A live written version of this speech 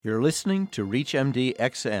You're listening to ReachMD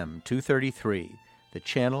XM 233, the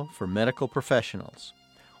channel for medical professionals.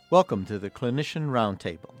 Welcome to the Clinician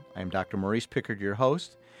Roundtable. I'm Dr. Maurice Pickard, your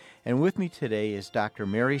host, and with me today is Dr.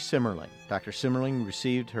 Mary Simmerling. Dr. Simmerling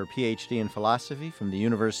received her Ph.D. in philosophy from the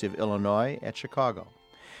University of Illinois at Chicago.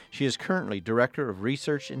 She is currently Director of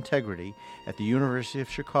Research Integrity at the University of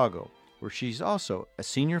Chicago, where she's also a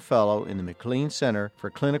senior fellow in the McLean Center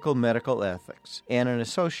for Clinical Medical Ethics and an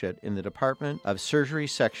associate in the Department of Surgery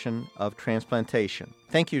section of Transplantation.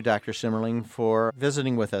 Thank you, Dr. Simmerling, for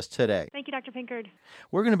visiting with us today. Thank you, Dr. Pinkard.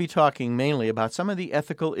 We're going to be talking mainly about some of the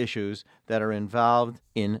ethical issues that are involved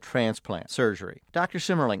in transplant surgery. Dr.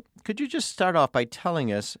 Simmerling, could you just start off by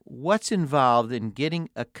telling us what's involved in getting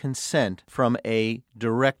a consent from a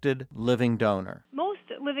directed living donor? Most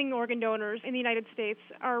living organ donors in the United States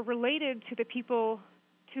are related to the people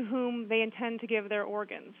to whom they intend to give their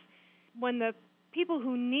organs. When the people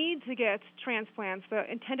who need to get transplants, the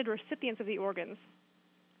intended recipients of the organs,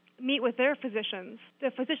 meet with their physicians,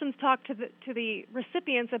 the physicians talk to the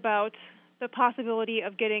recipients about the possibility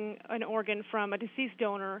of getting an organ from a deceased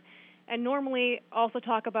donor, and normally also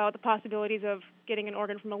talk about the possibilities of getting an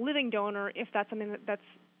organ from a living donor if that's something that's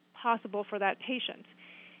possible for that patient.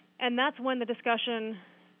 And that's when the discussion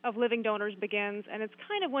of living donors begins, and it's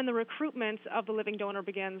kind of when the recruitment of the living donor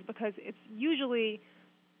begins, because it's usually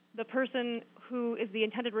the person who is the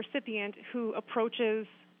intended recipient who approaches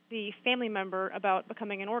the family member about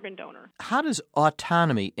becoming an organ donor. How does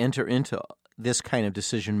autonomy enter into this kind of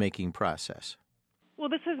decision-making process? Well,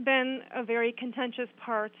 this has been a very contentious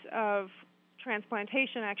part of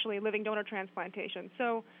transplantation, actually, living donor transplantation.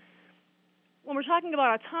 So when we're talking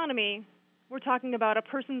about autonomy, we're talking about a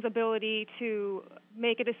person's ability to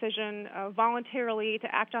make a decision voluntarily,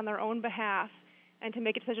 to act on their own behalf, and to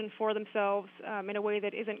make a decision for themselves in a way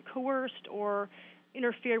that isn't coerced or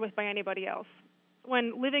interfered with by anybody else.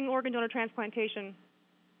 When living organ donor transplantation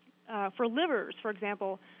for livers, for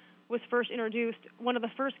example, was first introduced, one of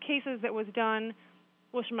the first cases that was done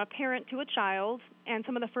was from a parent to a child, and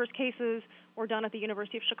some of the first cases were done at the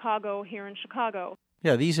University of Chicago here in Chicago.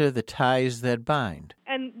 Yeah, these are the ties that bind.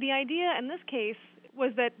 And the idea in this case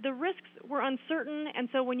was that the risks were uncertain, and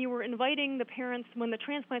so when you were inviting the parents, when the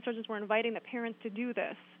transplant surgeons were inviting the parents to do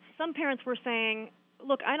this, some parents were saying,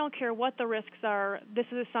 look, I don't care what the risks are. This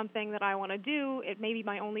is something that I want to do. It may be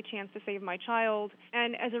my only chance to save my child.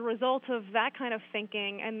 And as a result of that kind of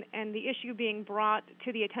thinking and the issue being brought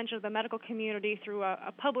to the attention of the medical community through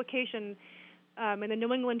a publication in the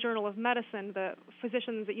New England Journal of Medicine, the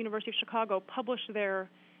physicians at University of Chicago published their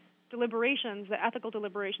deliberations, the ethical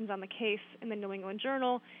deliberations on the case in the New England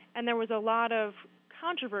Journal, and there was a lot of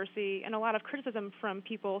controversy and a lot of criticism from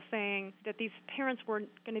people saying that these parents were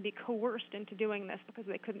going to be coerced into doing this because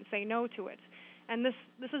they couldn't say no to it. And this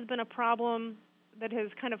has been a problem that has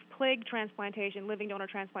kind of plagued transplantation, living donor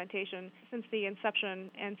transplantation, since the inception,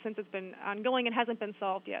 and since it's been ongoing, it hasn't been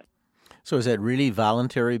solved yet. So is that really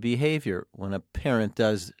voluntary behavior when a parent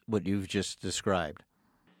does what you've just described?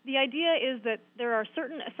 The idea is that there are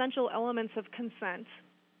certain essential elements of consent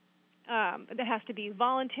that has to be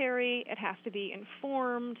voluntary, it has to be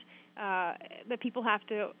informed, that people have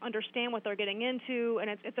to understand what they're getting into, and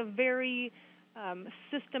it's a very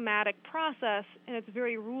systematic process, and it's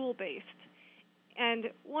very rule-based. And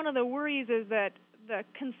one of the worries is that the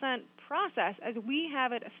consent process, as we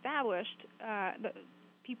have it established, the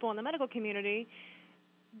people in the medical community,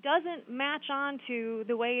 doesn't match on to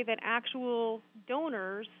the way that actual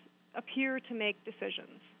donors appear to make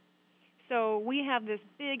decisions. So we have this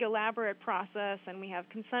big, elaborate process, and we have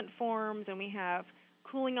consent forms, and we have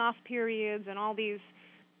cooling-off periods, and all these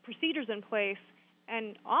procedures in place.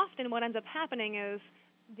 And often what ends up happening is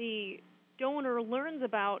the donor learns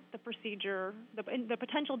about the procedure, the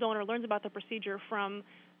potential donor learns about the procedure from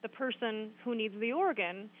the person who needs the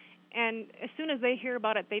organ, and as soon as they hear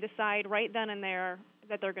about it, they decide right then and there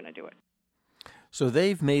that they're going to do it. So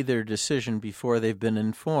they've made their decision before they've been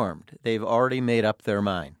informed. They've already made up their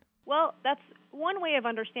mind. Well, that's one way of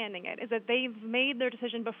understanding it, is that they've made their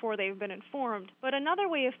decision before they've been informed. But another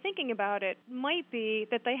way of thinking about it might be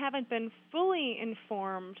that they haven't been fully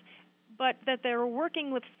informed, but that they're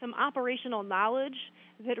working with some operational knowledge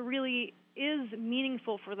that really is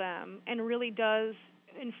meaningful for them and really does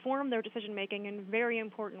inform their decision-making in very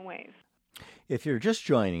important ways. If you're just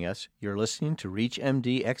joining us, you're listening to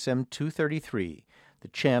ReachMD XM 233, the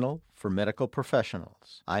channel for medical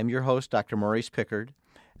professionals. I'm your host, Dr. Maurice Pickard,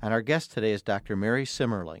 and our guest today is Dr. Mary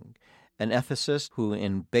Simmerling, an ethicist who,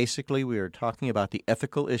 basically we are talking about the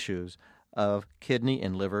ethical issues of kidney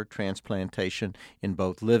and liver transplantation in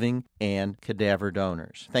both living and cadaver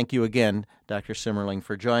donors. Thank you again, Dr. Simmerling,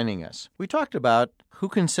 for joining us. We talked about who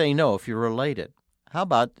can say no if you're related. How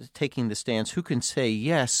about taking the stance, who can say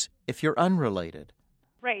yes if you're unrelated?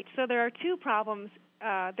 Right. So there are two problems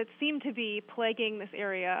that seem to be plaguing this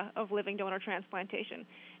area of living donor transplantation,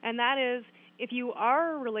 and that is if you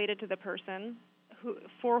are related to the person to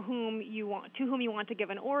whom you want to give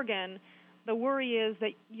an organ, the worry is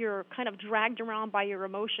that you're kind of dragged around by your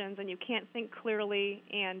emotions and you can't think clearly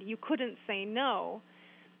and you couldn't say no.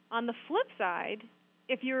 On the flip side,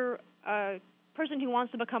 if you're a person who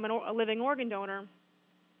wants to become a living organ donor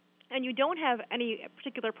and you don't have any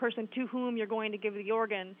particular person to whom you're going to give the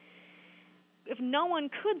organ, if no one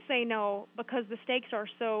could say no because the stakes are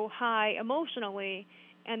so high emotionally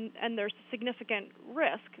and there's significant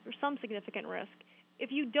risk, or some significant risk,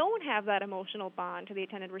 if you don't have that emotional bond to the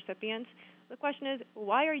intended recipient, the question is,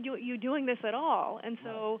 why are you doing this at all? And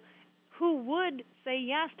so who would say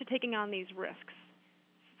yes to taking on these risks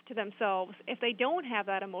to themselves if they don't have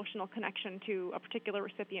that emotional connection to a particular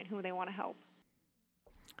recipient who they want to help?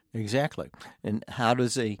 Exactly. And how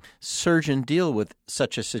does a surgeon deal with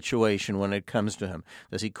such a situation when it comes to him?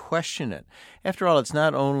 Does he question it? After all, it's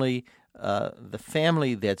not only the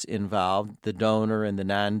family that's involved, the donor and the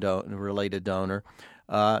non-related donor,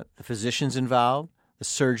 the physicians involved, the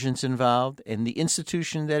surgeons involved, and the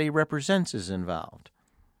institution that he represents is involved.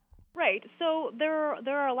 Right. So there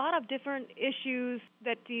are a lot of different issues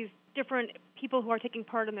that these different people who are taking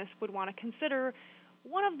part in this would want to consider.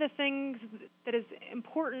 One of the things that is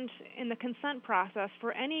important in the consent process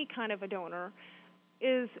for any kind of a donor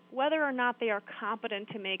is whether or not they are competent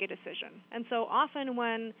to make a decision. And so often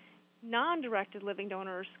when non-directed living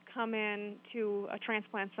donors come in to a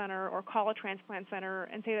transplant center or call a transplant center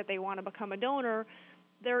and say that they want to become a donor,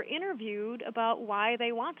 they're interviewed about why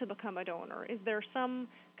they want to become a donor. Is there some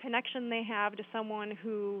connection they have to someone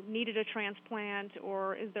who needed a transplant,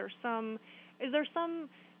 or is there some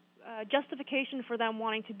justification for them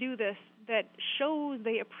wanting to do this that shows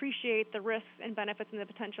they appreciate the risks and benefits and the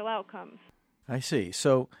potential outcomes? I see.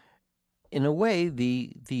 So in a way,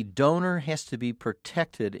 the donor has to be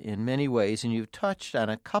protected in many ways, and you've touched on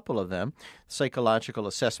a couple of them. Psychological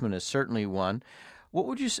assessment is certainly one. What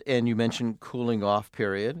would you say, and you mentioned cooling off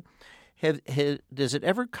period. Does it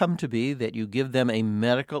ever come to be that you give them a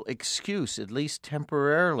medical excuse, at least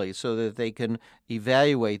temporarily, so that they can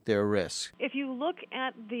evaluate their risks? If you look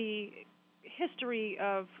at the history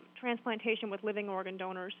of transplantation with living organ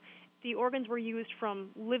donors, the organs were used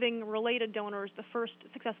from living related donors. The first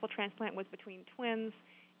successful transplant was between twins,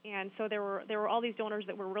 and so there were all these donors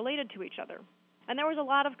that were related to each other. And there was a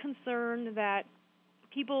lot of concern that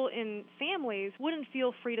people in families wouldn't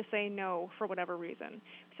feel free to say no for whatever reason.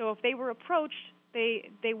 So if they were approached,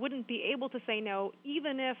 they wouldn't be able to say no,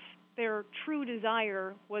 even if their true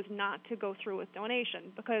desire was not to go through with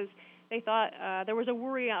donation, because they thought there was a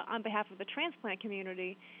worry on behalf of the transplant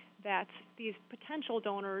community that these potential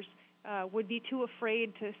donors would be too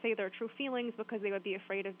afraid to say their true feelings because they would be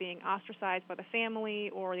afraid of being ostracized by the family,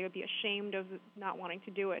 or they would be ashamed of not wanting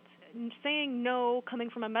to do it. And saying no coming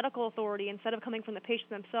from a medical authority instead of coming from the patient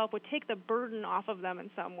themselves would take the burden off of them in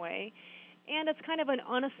some way, and it's kind of an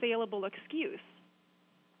unassailable excuse.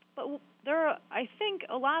 But there are, I think,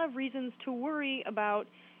 a lot of reasons to worry about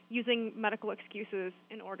using medical excuses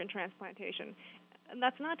in organ transplantation. And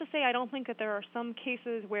that's not to say I don't think that there are some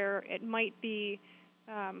cases where it might be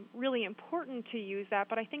really important to use that,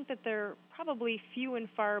 but I think that they're probably few and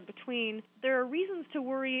far between. There are reasons to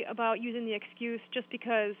worry about using the excuse just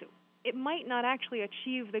because it might not actually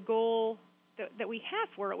achieve the goal that we have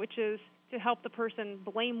for it, which is to help the person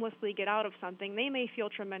blamelessly get out of something. They may feel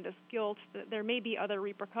tremendous guilt. There may be other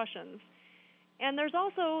repercussions. And there's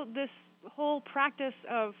also this whole practice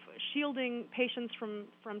of shielding patients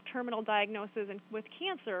from terminal diagnosis and with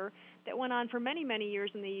cancer that went on for many, many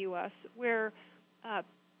years in the U.S., where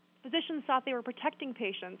physicians thought they were protecting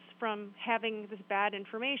patients from having this bad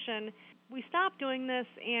information. We stopped doing this,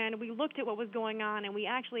 and we looked at what was going on, and we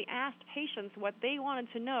actually asked patients what they wanted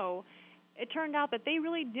to know. It turned out that they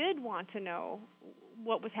really did want to know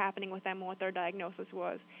what was happening with them and what their diagnosis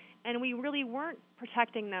was. And we really weren't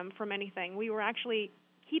protecting them from anything. We were actually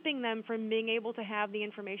keeping them from being able to have the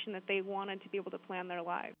information that they wanted to be able to plan their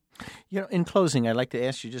lives. You know, in closing, I'd like to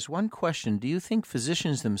ask you just one question. Do you think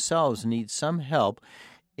physicians themselves need some help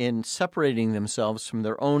in separating themselves from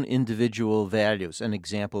their own individual values? An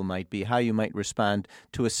example might be how you might respond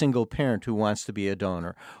to a single parent who wants to be a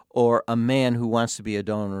donor, or a man who wants to be a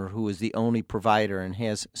donor who is the only provider and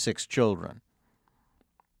has 6 children.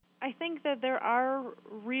 I think that there are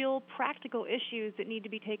real practical issues that need to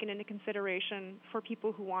be taken into consideration for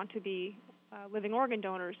people who want to be living organ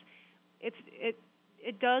donors. It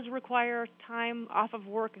does require time off of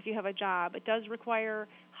work if you have a job. It does require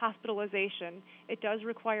hospitalization. It does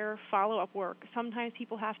require follow-up work. Sometimes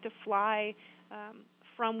people have to fly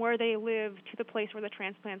from where they live to the place where the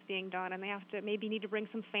transplant's being done, and they have to maybe need to bring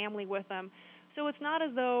some family with them. So it's not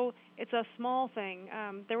as though it's a small thing.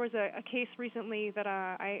 There was a case recently that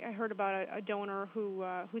I heard about a donor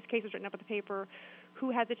whose case was written up in the paper,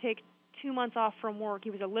 who had to take 2 months off from work. He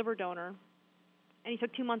was a liver donor, and he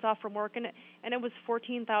took 2 months off from work, and it was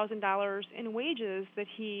 $14,000 in wages that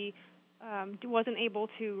he wasn't able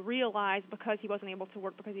to realize because he wasn't able to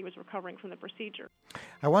work because he was recovering from the procedure.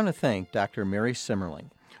 I want to thank Dr. Mary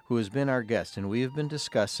Simmerling, who has been our guest, and we have been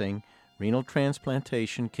discussing renal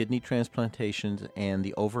transplantation, kidney transplantations, and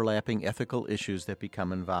the overlapping ethical issues that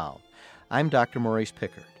become involved. I'm Dr. Maurice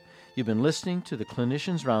Pickard. You've been listening to the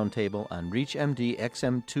Clinicians Roundtable on ReachMD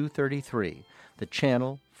XM233, the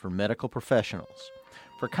channel for medical professionals.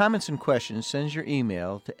 For comments and questions, send your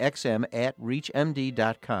email to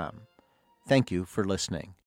xm@reachmd.com. Thank you for listening.